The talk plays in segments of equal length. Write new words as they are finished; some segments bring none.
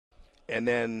And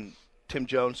then Tim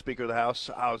Jones, Speaker of the House,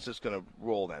 how is this going to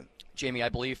roll then? Jamie, I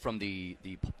believe from the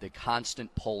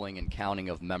constant polling and counting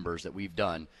of members that we've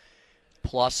done,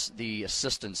 plus the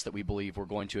assistance that we believe we're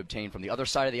going to obtain from the other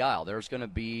side of the aisle, there's going to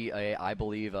be, I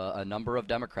believe, a number of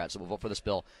Democrats that will vote for this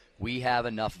bill. We have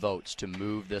enough votes to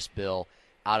move this bill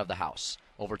out of the House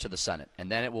over to the Senate.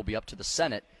 And then it will be up to the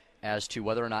Senate as to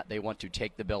whether or not they want to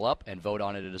take the bill up and vote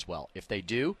on it as well. If they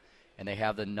do, and they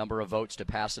have the number of votes to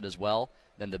pass it as well,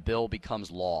 then the bill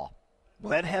becomes law. Will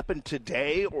that happen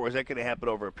today, or is that going to happen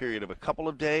over a period of a couple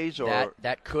of days? Or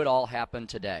That could all happen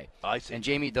today. I see. And,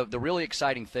 Jamie, the really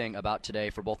exciting thing about today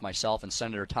for both myself and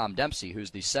Senator Tom Dempsey, who's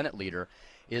the Senate leader,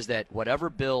 is that whatever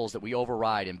bills that we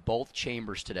override in both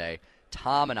chambers today,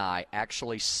 Tom and I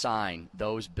actually sign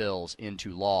those bills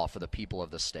into law for the people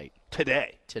of the state.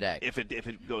 Today? Today. If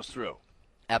it goes through.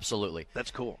 Absolutely.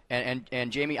 That's cool. And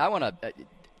Jamie, I want to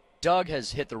Doug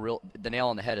has hit the nail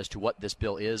on the head as to what this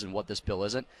bill is and what this bill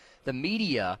isn't. The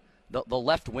media, the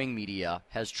left-wing media,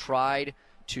 has tried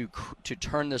to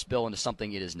turn this bill into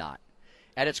something it is not.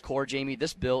 At its core, Jamie,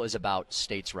 this bill is about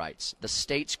states' rights. The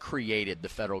states created the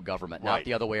federal government, not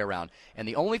the other way around. And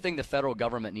the only thing the federal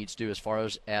government needs to do as far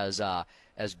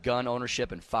as gun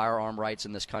ownership and firearm rights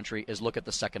in this country is look at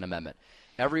the Second Amendment.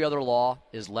 Every other law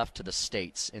is left to the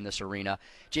states in this arena.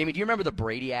 Jamie, do you remember the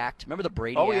Brady Act? Remember the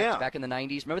Brady Act back in the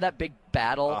 90s? Remember that big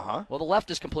battle? Uh-huh. Well, the left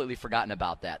has completely forgotten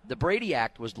about that. The Brady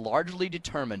Act was largely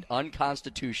determined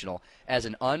unconstitutional as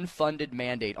an unfunded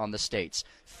mandate on the states.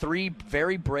 3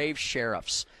 very brave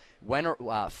sheriffs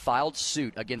filed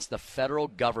suit against the federal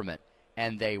government,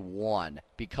 and they won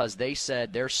because they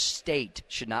said their state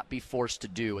should not be forced to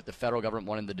do what the federal government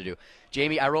wanted them to do.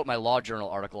 Jamie, I wrote my Law Journal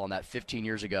article on that 15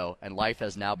 years ago, and life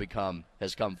has now come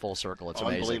full circle. It's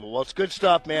amazing. Unbelievable. Well, it's good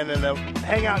stuff, man. And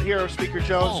hang out here, Speaker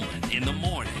Jones. In the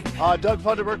morning. Doug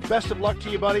Funderburk, best of luck to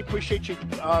you, buddy. Appreciate you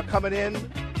coming in.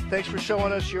 Thanks for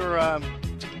showing us your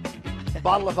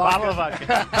bottle of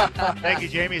vodka. Thank you,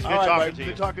 Jamie. It's good All right, talking buddy. to you.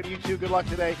 Good talking to you, too. Good luck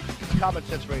today. Common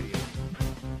Sense Radio.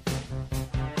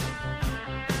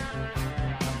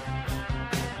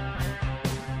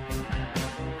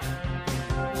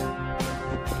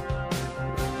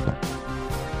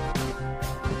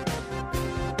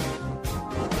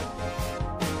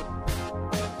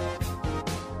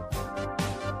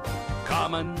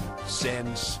 Common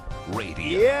Sense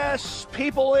Radio. Yes,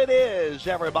 people, it is,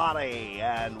 everybody,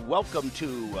 and welcome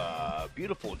to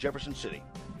beautiful Jefferson City.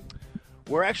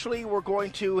 We're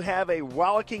going to have a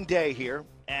rollicking day here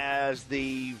as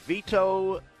the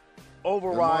veto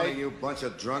override Good morning, you bunch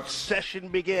of drunks. session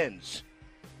begins.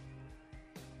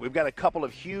 We've got a couple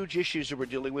of huge issues that we're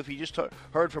dealing with. We just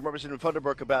heard from Representative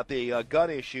Funderburk about the gun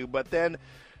issue, but then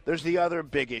there's the other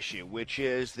big issue, which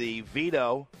is the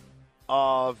veto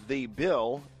of the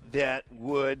bill that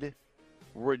would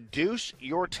reduce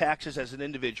your taxes as an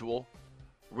individual,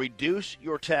 reduce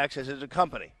your taxes as a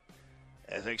company.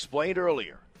 As I explained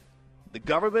earlier, the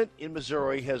government in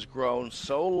Missouri has grown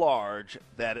so large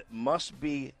that it must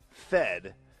be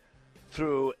fed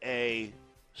through a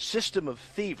system of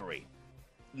thievery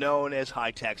known as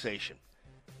high taxation.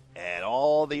 And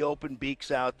all the open beaks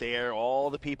out there, all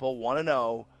the people want to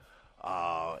know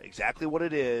exactly what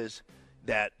it is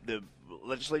that the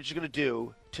legislature is going to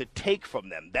do to take from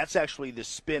them. That's actually the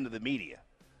spin of the media.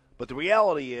 But the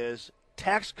reality is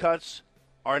tax cuts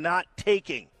are not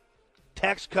taking.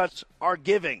 Tax cuts are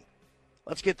giving.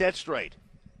 Let's get that straight.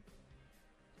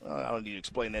 I don't need to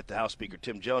explain that to House Speaker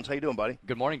Tim Jones. How you doing, buddy?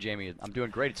 Good morning, Jamie. I'm doing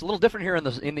great. It's a little different here in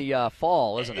the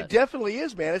fall, isn't it? It definitely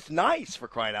is, man. It's nice, for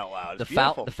crying out loud. It's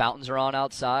beautiful. The fountains are on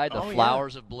outside. The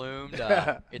flowers have bloomed.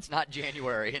 It's not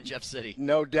January in Jeff City.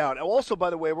 No doubt. Also,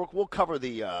 by the way, we'll cover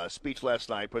the speech last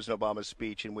night, President Obama's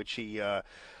speech, in which he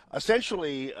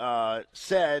essentially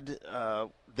said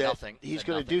that he's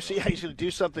going to do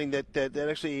something that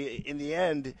actually, in the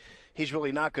end, he's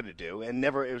really not going to do, and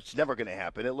it's never going to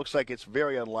happen. It looks like it's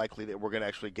very unlikely that we're going to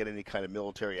actually get any kind of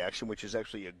military action, which is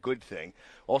actually a good thing.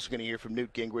 Also going to hear from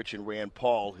Newt Gingrich and Rand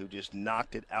Paul, who just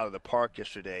knocked it out of the park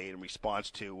yesterday in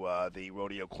response to the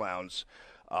rodeo clowns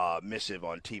missive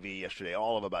on TV yesterday,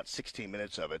 all of about 16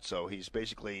 minutes of it. So he's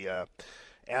basically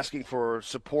asking for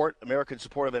support, American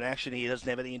support of an action he doesn't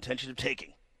have any intention of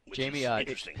taking. Jamie,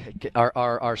 interesting.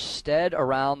 Our stead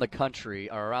around the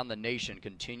country, or around the nation,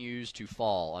 continues to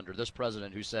fall under this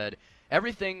president who said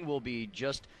everything will be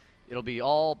it'll be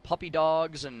all puppy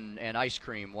dogs and ice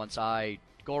cream once I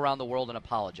go around the world and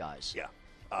apologize. Yeah.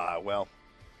 Well,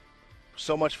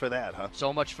 so much for that, huh?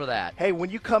 So much for that. Hey, when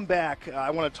you come back, I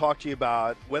want to talk to you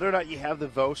about whether or not you have the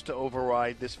votes to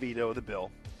override this veto of the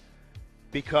bill.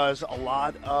 because a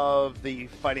lot of the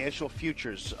financial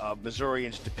futures of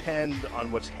Missourians depend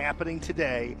on what's happening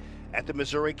today at the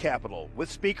Missouri Capitol.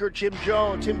 With Speaker Tim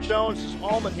Jones. Tim Jones is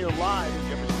Allman here live in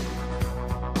Jefferson.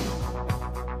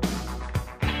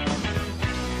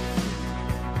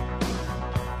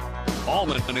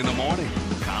 Allman in the morning.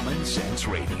 Common Sense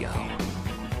Radio.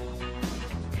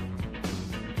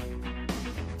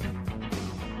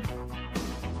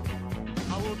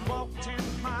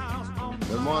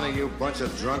 Good morning, you bunch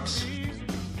of drunks.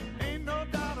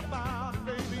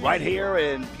 Right here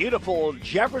in beautiful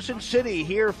Jefferson City,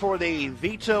 here for the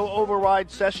veto override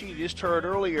session. You just heard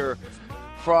earlier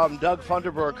from Doug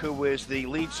Funderburk, who is the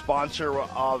lead sponsor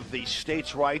of the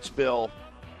states' rights bill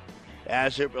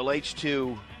as it relates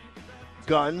to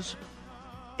guns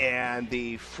and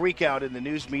the freak out in the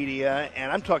news media.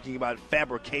 And I'm talking about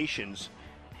fabrications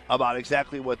about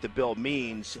exactly what the bill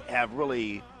means have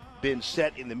really been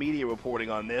set in the media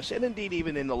reporting on this, and indeed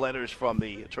even in the letters from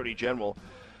the Attorney General.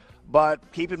 But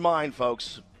keep in mind,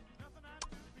 folks,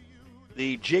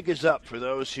 the jig is up for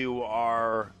those who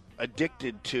are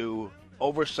addicted to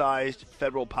oversized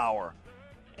federal power.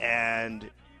 And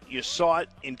you saw it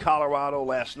in Colorado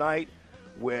last night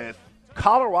with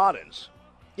Coloradans.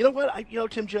 You know what?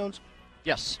 Tim Jones?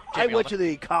 Yes. I went to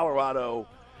the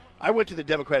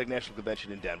Democratic National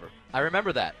Convention in Denver. I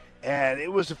remember that. And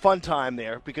it was a fun time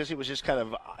there because it was just kind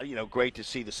of, great to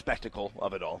see the spectacle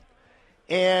of it all.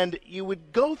 And you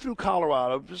would go through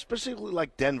Colorado, specifically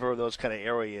like Denver, those kind of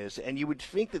areas, and you would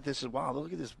think that this is, wow,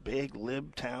 look at this big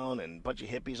lib town and a bunch of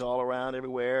hippies all around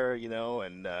everywhere,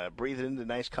 and breathing in the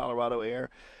nice Colorado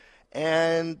air.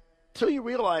 And until you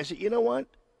realize that, you know what?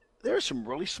 There are some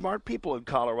really smart people in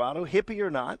Colorado, hippie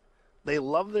or not. They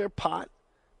love their pot.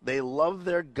 They love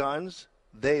their guns.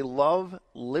 They love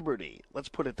liberty. Let's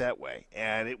put it that way.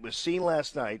 And it was seen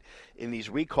last night in these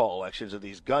recall elections of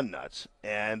these gun nuts.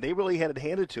 And they really had it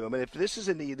handed to them. And if this is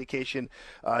any indication,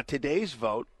 today's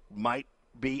vote might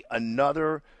be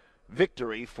another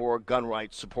victory for gun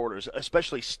rights supporters,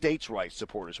 especially states' rights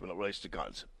supporters when it relates to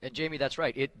guns. And Jamie, that's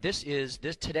right.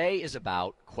 Today is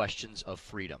about questions of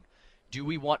freedom. Do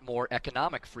we want more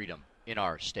economic freedom in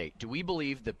our state? Do we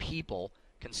believe the people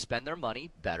can spend their money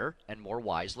better and more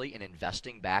wisely in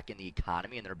investing back in the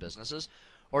economy and their businesses?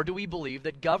 Or do we believe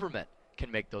that government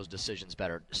can make those decisions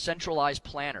better? Centralized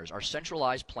planners. Are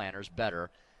centralized planners better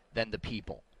than the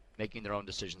people making their own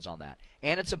decisions on that?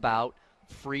 And it's about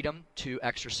freedom to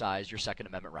exercise your Second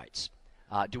Amendment rights.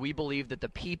 Do we believe that the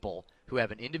people who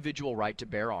have an individual right to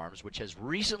bear arms, which has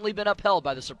recently been upheld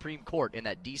by the Supreme Court in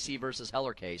that D.C. versus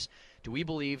Heller case, do we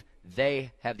believe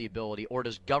they have the ability, or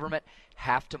does government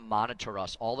have to monitor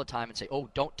us all the time and say, oh,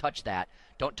 don't touch that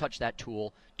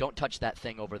tool, don't touch that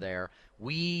thing over there.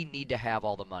 We need to have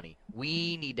all the money.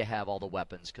 We need to have all the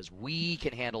weapons because we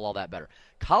can handle all that better.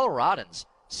 Coloradans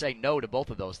say no to both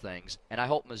of those things, and I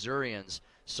hope Missourians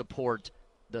support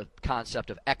the concept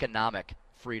of economic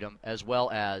freedom as well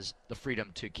as the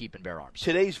freedom to keep and bear arms.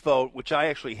 Today's vote, which I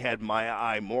actually had my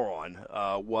eye more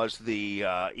on, was the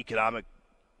economic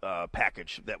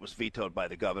package that was vetoed by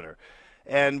the governor.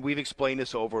 And we've explained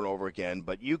this over and over again,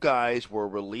 but you guys were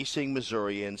releasing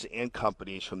Missourians and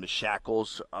companies from the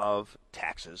shackles of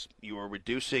taxes. You were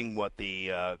reducing,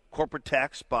 the corporate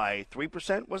tax by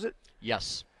 3%, was it?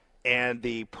 Yes. And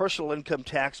the personal income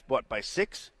tax, by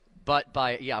 6%? But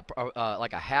by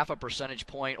like a half a percentage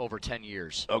point over 10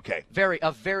 years. Okay.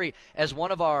 As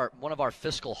one of our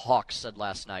fiscal hawks said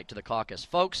last night to the caucus,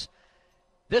 folks,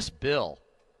 this bill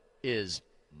is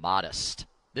modest.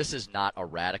 This is not a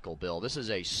radical bill. This is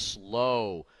a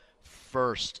slow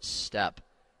first step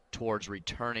towards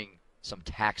returning some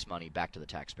tax money back to the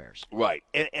taxpayers. Right,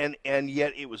 and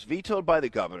yet it was vetoed by the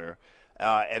governor.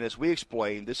 And as we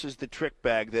explained, this is the trick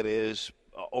bag that is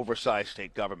oversized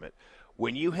state government.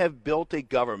 When you have built a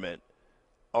government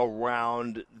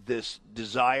around this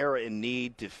desire and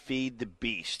need to feed the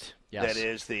beast, yes, that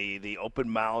is the open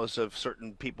mouths of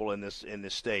certain people in this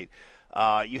state,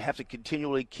 you have to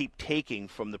continually keep taking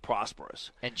from the prosperous.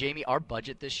 And Jamie, our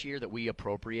budget this year that we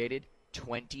appropriated,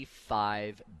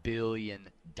 $25 billion.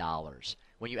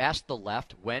 When you ask the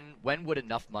left, when would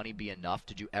enough money be enough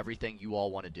to do everything you all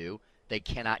want to do, they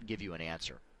cannot give you an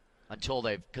answer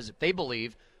because if they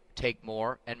believe, take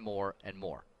more and more and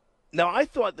more. Now, I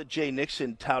thought that Jay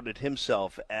Nixon touted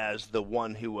himself as the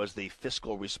one who was the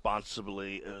fiscal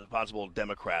responsible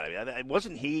Democrat. I mean,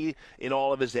 wasn't he, in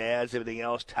all of his ads, everything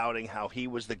else, touting how he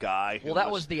was the guy who Well,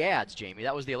 that was the ads, Jamie.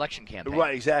 That was the election campaign.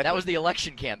 Right, exactly. That was the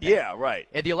election campaign. Yeah, right.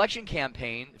 And the election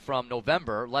campaign from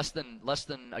November, less than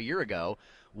a year ago,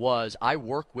 was I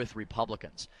work with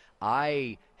Republicans.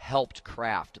 I helped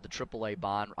craft the AAA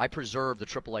bond. I preserved the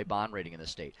AAA bond rating in the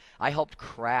state. I helped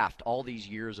craft all these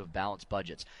years of balanced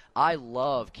budgets. I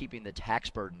love keeping the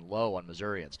tax burden low on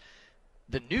Missourians.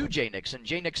 The new Jay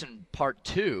Nixon Part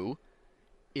 2,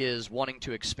 is wanting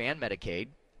to expand Medicaid,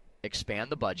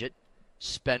 expand the budget,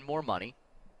 spend more money,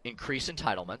 increase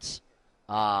entitlements,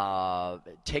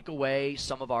 take away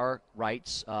some of our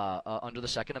rights under the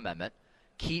Second Amendment,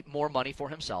 keep more money for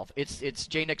himself. It's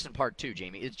Jay Nixon Part 2,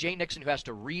 Jamie. It's Jay Nixon who has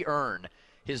to re-earn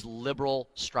his liberal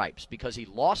stripes because he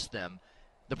lost them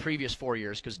the previous 4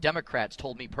 years because Democrats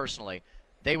told me personally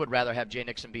they would rather have Jay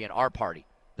Nixon be in our party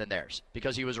than theirs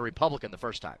because he was a Republican the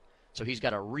first time. So he's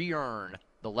got to re-earn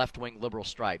the left-wing liberal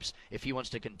stripes if he wants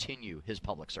to continue his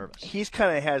public service. He's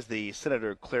kind of has the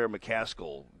Senator Claire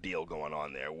McCaskill deal going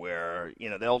on there where,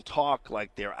 they'll talk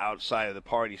like they're outside of the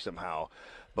party somehow,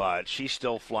 but she's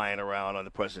still flying around on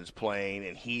the president's plane,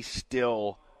 and he's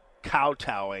still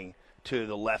kowtowing to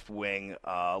the left-wing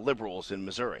liberals in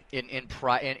Missouri.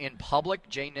 In public,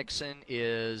 Jay Nixon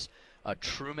is a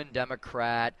Truman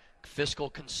Democrat, fiscal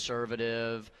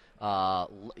conservative.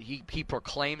 He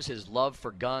proclaims his love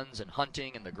for guns and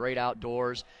hunting and the great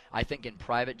outdoors. I think in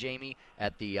private, Jamie,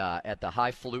 at the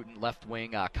highfalutin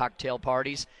left-wing cocktail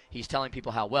parties, he's telling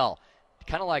people how, well,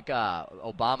 kind of like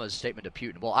Obama's statement to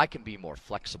Putin, well, I can be more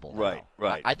flexible now.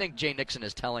 Right. I think Jay Nixon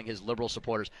is telling his liberal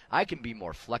supporters, I can be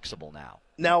more flexible now.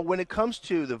 Now, when it comes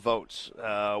to the votes,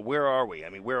 where are we? I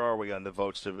mean, where are we on the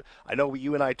votes? I know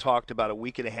you and I talked about a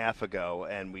week and a half ago,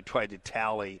 and we tried to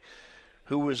tally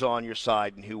who was on your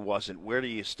side and who wasn't. Where do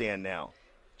you stand now?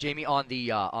 Jamie, on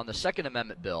the Second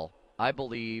Amendment bill, I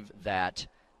believe that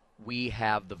we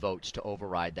have the votes to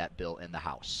override that bill in the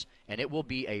House, and it will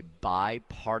be a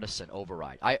bipartisan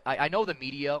override. I know the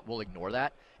media will ignore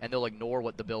that, and they'll ignore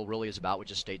what the bill really is about,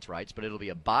 which is states' rights, but it'll be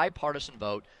a bipartisan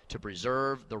vote to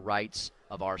preserve the rights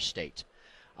of our state,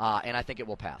 and I think it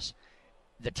will pass.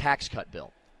 The tax cut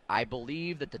bill, I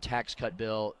believe that the tax cut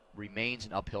bill remains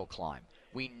an uphill climb.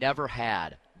 We never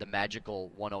had the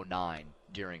magical 109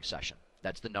 during session.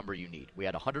 That's the number you need. We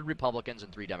had 100 Republicans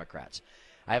and 3 Democrats.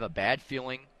 I have a bad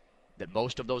feeling that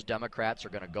most of those Democrats are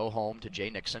going to go home to Jay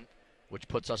Nixon, which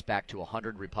puts us back to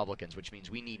 100 Republicans, which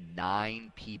means we need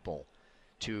 9 people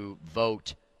to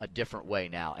vote a different way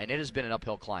now. And it has been an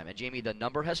uphill climb. And, Jamie, the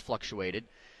number has fluctuated.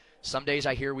 Some days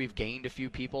I hear we've gained a few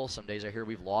people. Some days I hear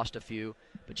we've lost a few.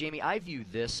 But, Jamie, I view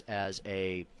this as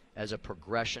a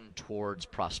progression towards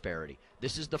prosperity.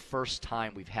 This is the first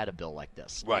time we've had a bill like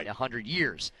this in 100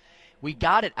 years. We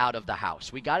got it out of the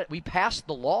House. We passed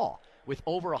the law with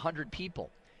over 100 people.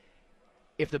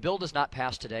 If the bill does not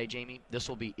pass today, Jamie, this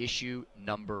will be issue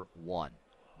number 1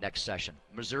 next session.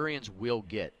 Missourians will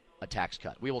get a tax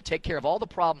cut. We will take care of all the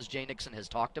problems Jay Nixon has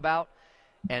talked about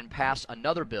and pass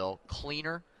another bill,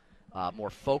 cleaner, more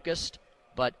focused.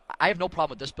 But I have no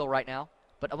problem with this bill right now.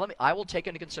 But I will take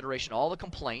into consideration all the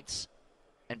complaints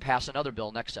and pass another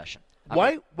bill next session.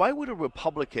 Why would a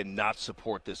Republican not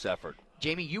support this effort?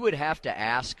 Jamie, you would have to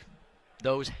ask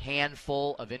those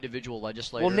handful of individual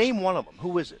legislators. Well, name one of them.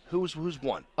 Who is it? Who's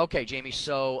one? Okay, Jamie,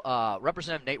 so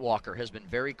Representative Nate Walker has been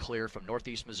very clear from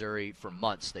Northeast Missouri for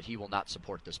months that he will not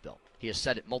support this bill. He has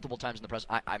said it multiple times in the press.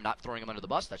 I'm not throwing him under the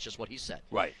bus. That's just what he said.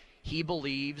 Right. He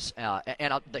believes,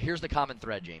 here's the common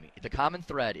thread, Jamie. The common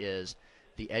thread is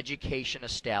the education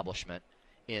establishment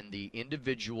in the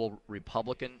individual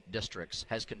Republican districts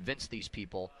has convinced these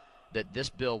people that this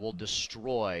bill will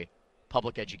destroy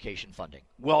public education funding.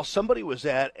 Well, somebody was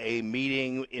at a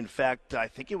meeting. In fact, I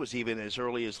think it was even as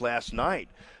early as last night.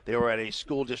 They were at a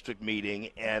school district meeting,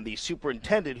 and the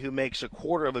superintendent, who makes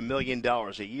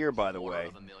 $250,000 a year, by the way,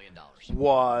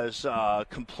 was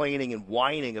complaining and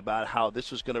whining about how this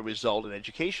was going to result in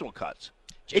educational cuts.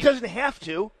 It doesn't have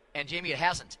to. And, Jamie, it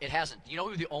hasn't. It hasn't. You know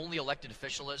who the only elected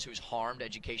official is who's harmed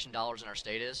education dollars in our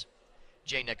state is?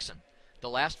 Jay Nixon. The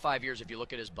last 5 years, if you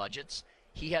look at his budgets,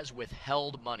 he has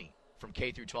withheld money from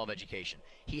K through 12 education.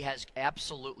 He has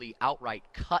absolutely outright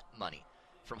cut money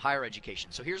from higher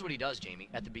education. So here's what he does, Jamie.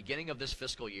 At the beginning of this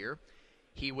fiscal year,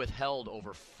 he withheld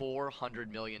over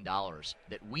 $400 million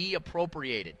that we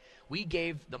appropriated. We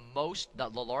gave the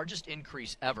largest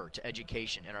increase ever to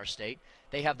education in our state.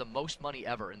 They have the most money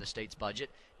ever in the state's budget.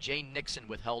 Jay Nixon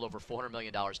withheld over $400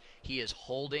 million. He is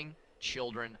holding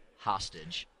children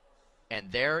hostage.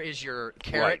 And there is your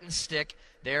carrot and stick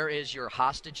There is your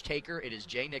hostage taker. It is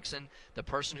Jay Nixon. The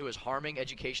person who is harming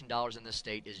education dollars in this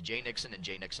state is Jay Nixon and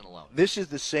Jay Nixon alone. This is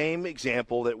the same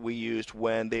example that we used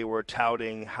when they were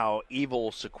touting how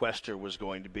evil sequester was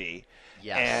going to be.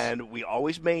 Yes. And we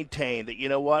always maintained that, you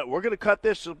know what, we're going to cut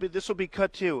this. This will be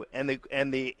cut too. And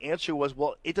the answer was,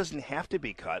 well, it doesn't have to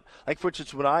be cut. Like, for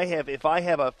instance, if I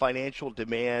have a financial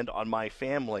demand on my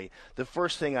family, the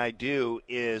first thing I do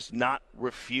is not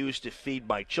refuse to feed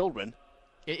my children.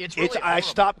 It's really I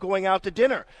stop going out to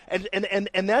dinner.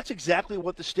 And that's exactly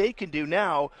what the state can do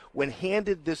now when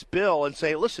handed this bill and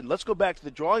say, listen, let's go back to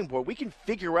the drawing board. We can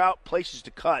figure out places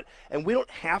to cut, and we don't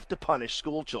have to punish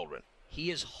school children.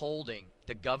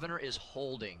 The governor is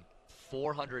holding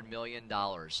 $400 million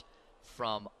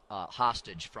from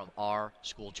hostage from our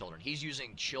school children. He's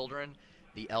using children,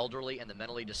 the elderly, and the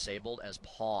mentally disabled as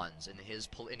pawns in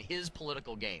his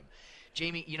political game.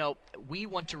 Jamie, we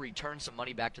want to return some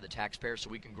money back to the taxpayer so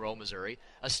we can grow Missouri,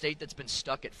 a state that's been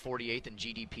stuck at 48th in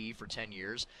GDP for 10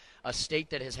 years, a state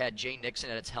that has had Jay Nixon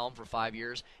at its helm for 5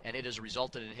 years, and it has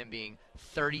resulted in him being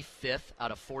 35th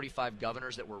out of 45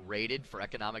 governors that were rated for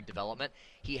economic development.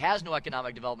 He has no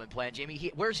economic development plan,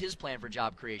 Jamie. Where's his plan for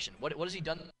job creation? What has he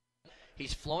done?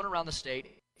 He's flown around the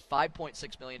state,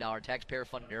 $5.6 million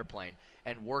taxpayer-funded airplane,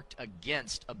 and worked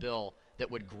against a bill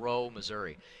that would grow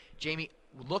Missouri. Jamie,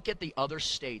 look at the other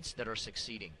states that are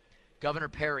succeeding. Governor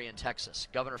Perry in Texas,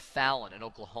 Governor Fallon in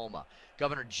Oklahoma,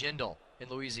 Governor Jindal in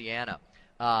Louisiana.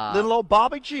 Little old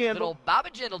Bobby Jindal. Little Bobby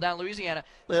Jindal down in Louisiana.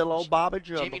 Little old Bobby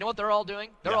Jindal. Jamie, you know what they're all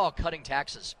doing? They're all cutting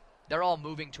taxes. They're all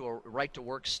moving to a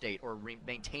right-to-work state or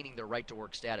maintaining their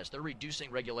right-to-work status. They're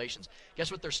reducing regulations.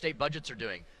 Guess what their state budgets are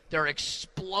doing? They're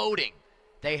exploding.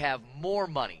 They have more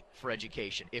money for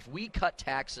education. If we cut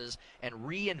taxes and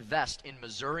reinvest in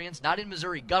Missourians, not in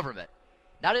Missouri government,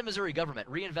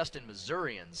 reinvest in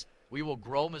Missourians, we will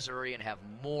grow Missouri and have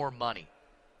more money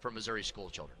for Missouri school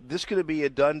children. This going to be a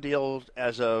done deal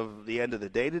as of the end of the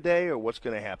day today, or what's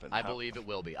going to happen? I believe it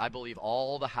will be. I believe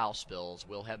all the House bills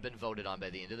will have been voted on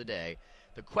by the end of the day.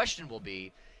 The question will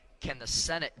be, can the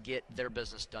Senate get their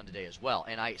business done today as well?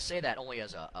 And I say that only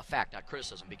as a fact, not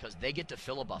criticism, because they get to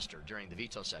filibuster during the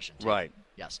veto session too. Right.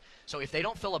 Yes. So if they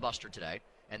don't filibuster today,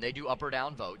 and they do up or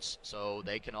down votes so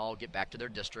they can all get back to their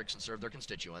districts and serve their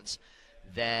constituents,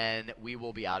 then we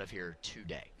will be out of here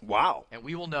today. Wow. And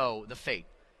we will know the fate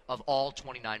of all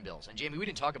 29 bills. And, Jamie, we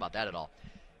didn't talk about that at all.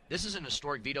 This is an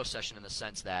historic veto session in the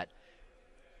sense that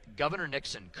Governor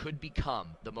Nixon could become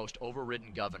the most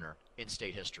overridden governor in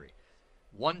state history.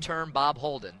 One-term Bob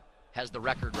Holden has the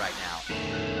record right now.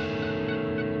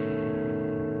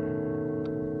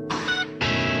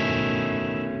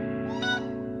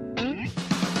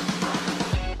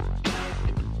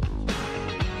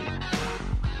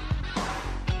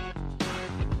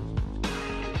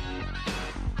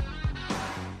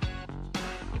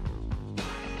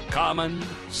 Common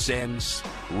Sense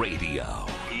Radio.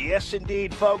 Yes,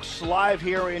 indeed, folks. Live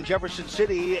here in Jefferson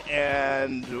City,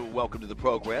 and welcome to the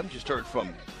program. Just heard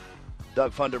from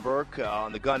Doug Funderburk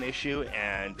on the gun issue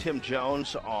and Tim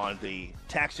Jones on the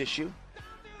tax issue.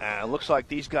 It looks like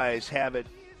these guys have it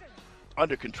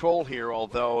under control here,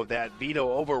 although that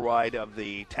veto override of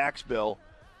the tax bill,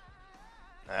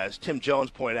 as Tim Jones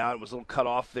pointed out, it was a little cut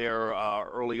off there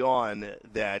early on,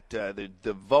 that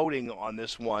the voting on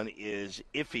this one is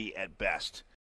iffy at best.